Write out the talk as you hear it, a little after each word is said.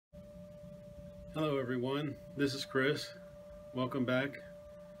Hello everyone, this is Chris. Welcome back.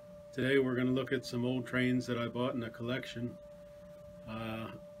 Today we're going to look at some old trains that I bought in a collection.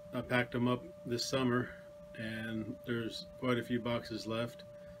 I packed them up this summer and there's quite a few boxes left,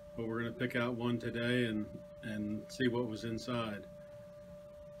 but we're going to pick out one today and see what was inside.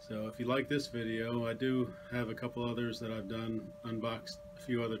 So if you like this video, I do have a couple others that I've done, unboxed a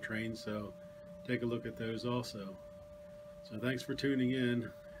few other trains, so take a look at those also. So thanks for tuning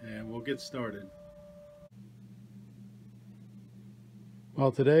in and we'll get started.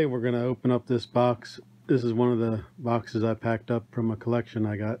 Well, today we're going to open up this box. This is one of the boxes I packed up from a collection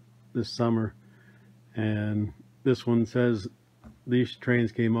I got this summer. And this one says these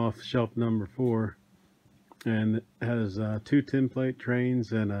trains came off shelf number 4. And it has 2 tin plate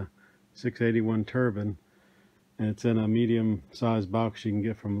trains and a 681 turbine. And it's in a medium sized box you can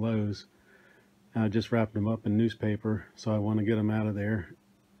get from Lowe's. I just wrapped them up in newspaper, so I want to get them out of there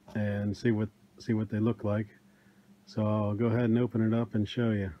and see what they look like. So I'll go ahead and open it up and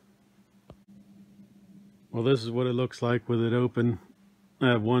show you. Well, this is what it looks like with it open. I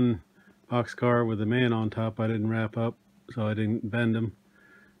have one boxcar with a man on top I didn't wrap up, so I didn't bend them.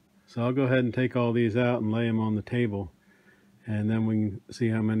 So I'll go ahead and take all these out and lay them on the table, and then we can see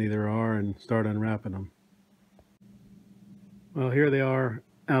how many there are and start unwrapping them. Well, here they are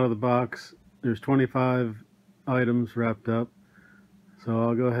out of the box. There's 25 items wrapped up. So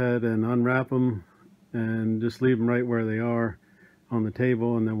I'll go ahead and unwrap them and just leave them right where they are on the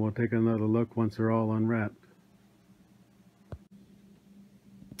table, and then we'll take another look once they're all unwrapped.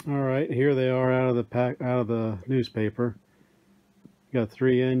 All right, here they are out of the newspaper. Got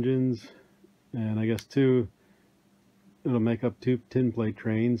 3 engines, and I guess 2. It'll make up 2 tin plate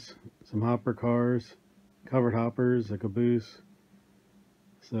trains, some hopper cars, covered hoppers, a caboose.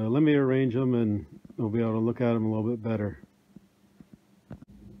 So let me arrange them, and we'll be able to look at them a little bit better.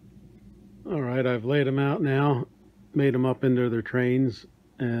 Alright, I've laid them out now, made them up into their trains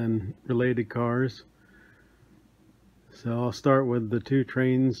and related cars. So I'll start with the 2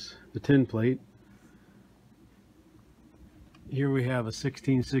 trains, the tin plate. Here we have a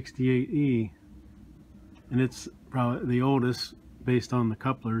 1668E, and it's probably the oldest based on the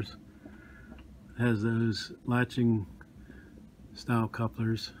couplers. It has those latching style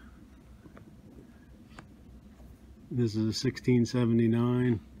couplers. This is a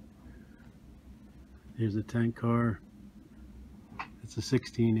 1679. Here's a tank car. It's a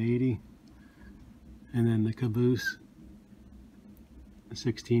 1680. And then the caboose, a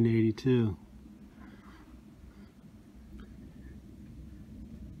 1682.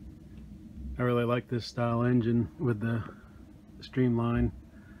 I really like this style engine with the streamline.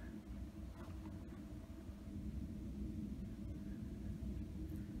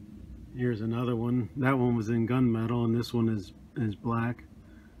 Here's another one. That one was in gunmetal, and this one is black.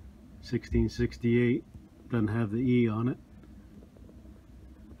 1668. Doesn't have the E on it.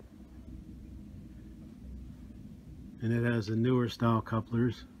 And it has the newer style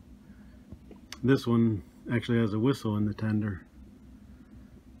couplers. This one actually has a whistle in the tender.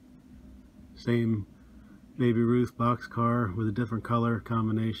 Same Baby Ruth boxcar with a different color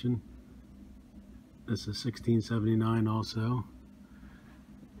combination. This is 1679 also.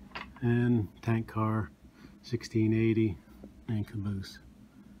 And tank car, 1680, and caboose.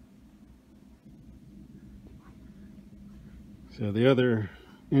 So the other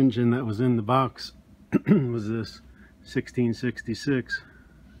engine that was in the box was this 1666,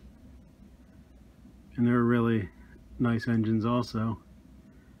 and they're really nice engines also.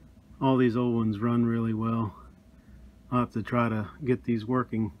 All these old ones run really well. I'll have to try to get these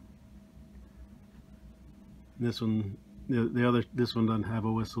working. This one, this one doesn't have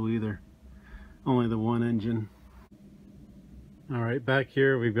a whistle either. Only the one engine. All right, back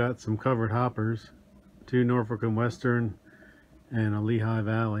here we've got some covered hoppers, 2 Norfolk and Western and a Lehigh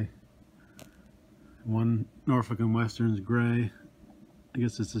Valley. One Norfolk and Western's gray. I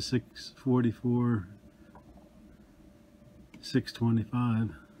guess it's a 644, 625.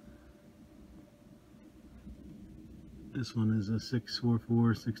 This one is a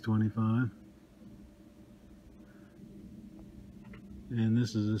 644, 625. And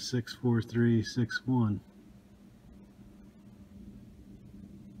this is a 643, 61.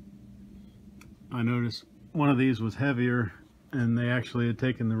 I noticed one of these was heavier, and they actually had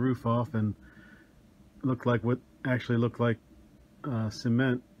taken the roof off and looked like what actually looked like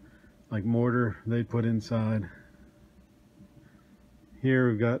cement, like mortar they put inside. Here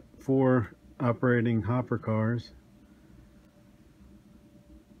we've got 4 operating hopper cars.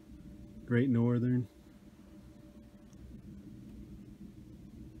 Great Northern.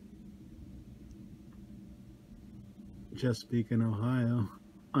 Chesapeake in Ohio.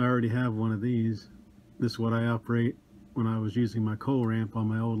 I already already have one of these. This is what I operate when I was using my coal ramp on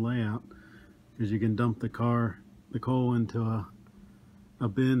my old layout, because you can dump the coal into a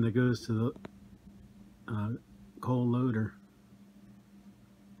bin that goes to the coal loader.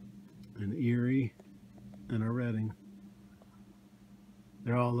 An Erie and a Reading.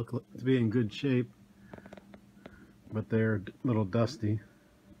 They all look to be in good shape, but they're a little dusty.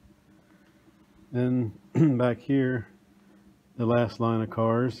 Then back here, the last line of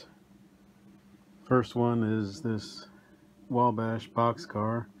cars. First one is this Wabash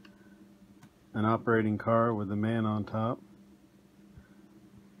boxcar, an operating car with a man on top.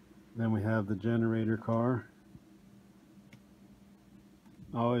 Then we have the generator car.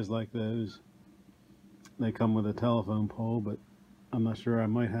 I always like those. They come with a telephone pole, but I'm not sure, I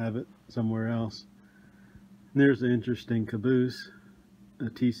might have it somewhere else. And there's an interesting caboose, a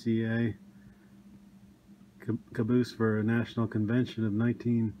TCA caboose for a national convention of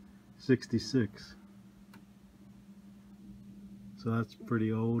 1966. So that's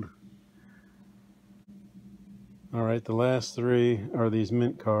pretty old. Alright, the last three are these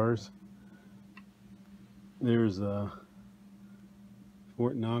mint cars. There's a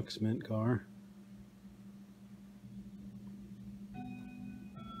Fort Knox mint car.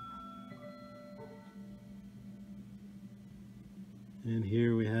 And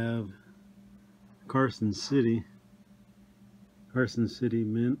here we have Carson City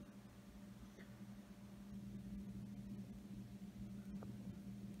mint.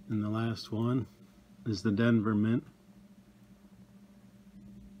 And the last one is the Denver mint.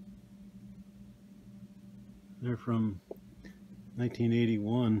 They're from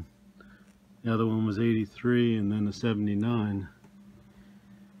 1981. The other one was 83 and then a 79.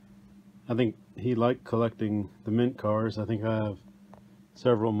 I think he liked collecting the mint cars. I think I have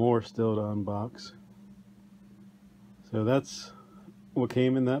several more still to unbox. So that's what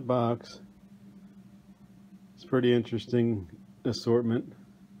came in that box. It's pretty interesting assortment.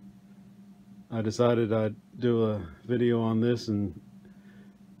 I decided I'd do a video on this and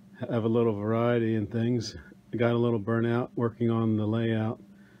have a little variety in things. I got a little burnout working on the layout,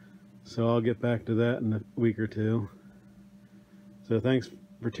 so I'll get back to that in a week or two. So thanks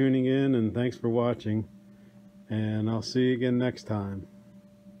for tuning in and thanks for watching, and I'll see you again next time.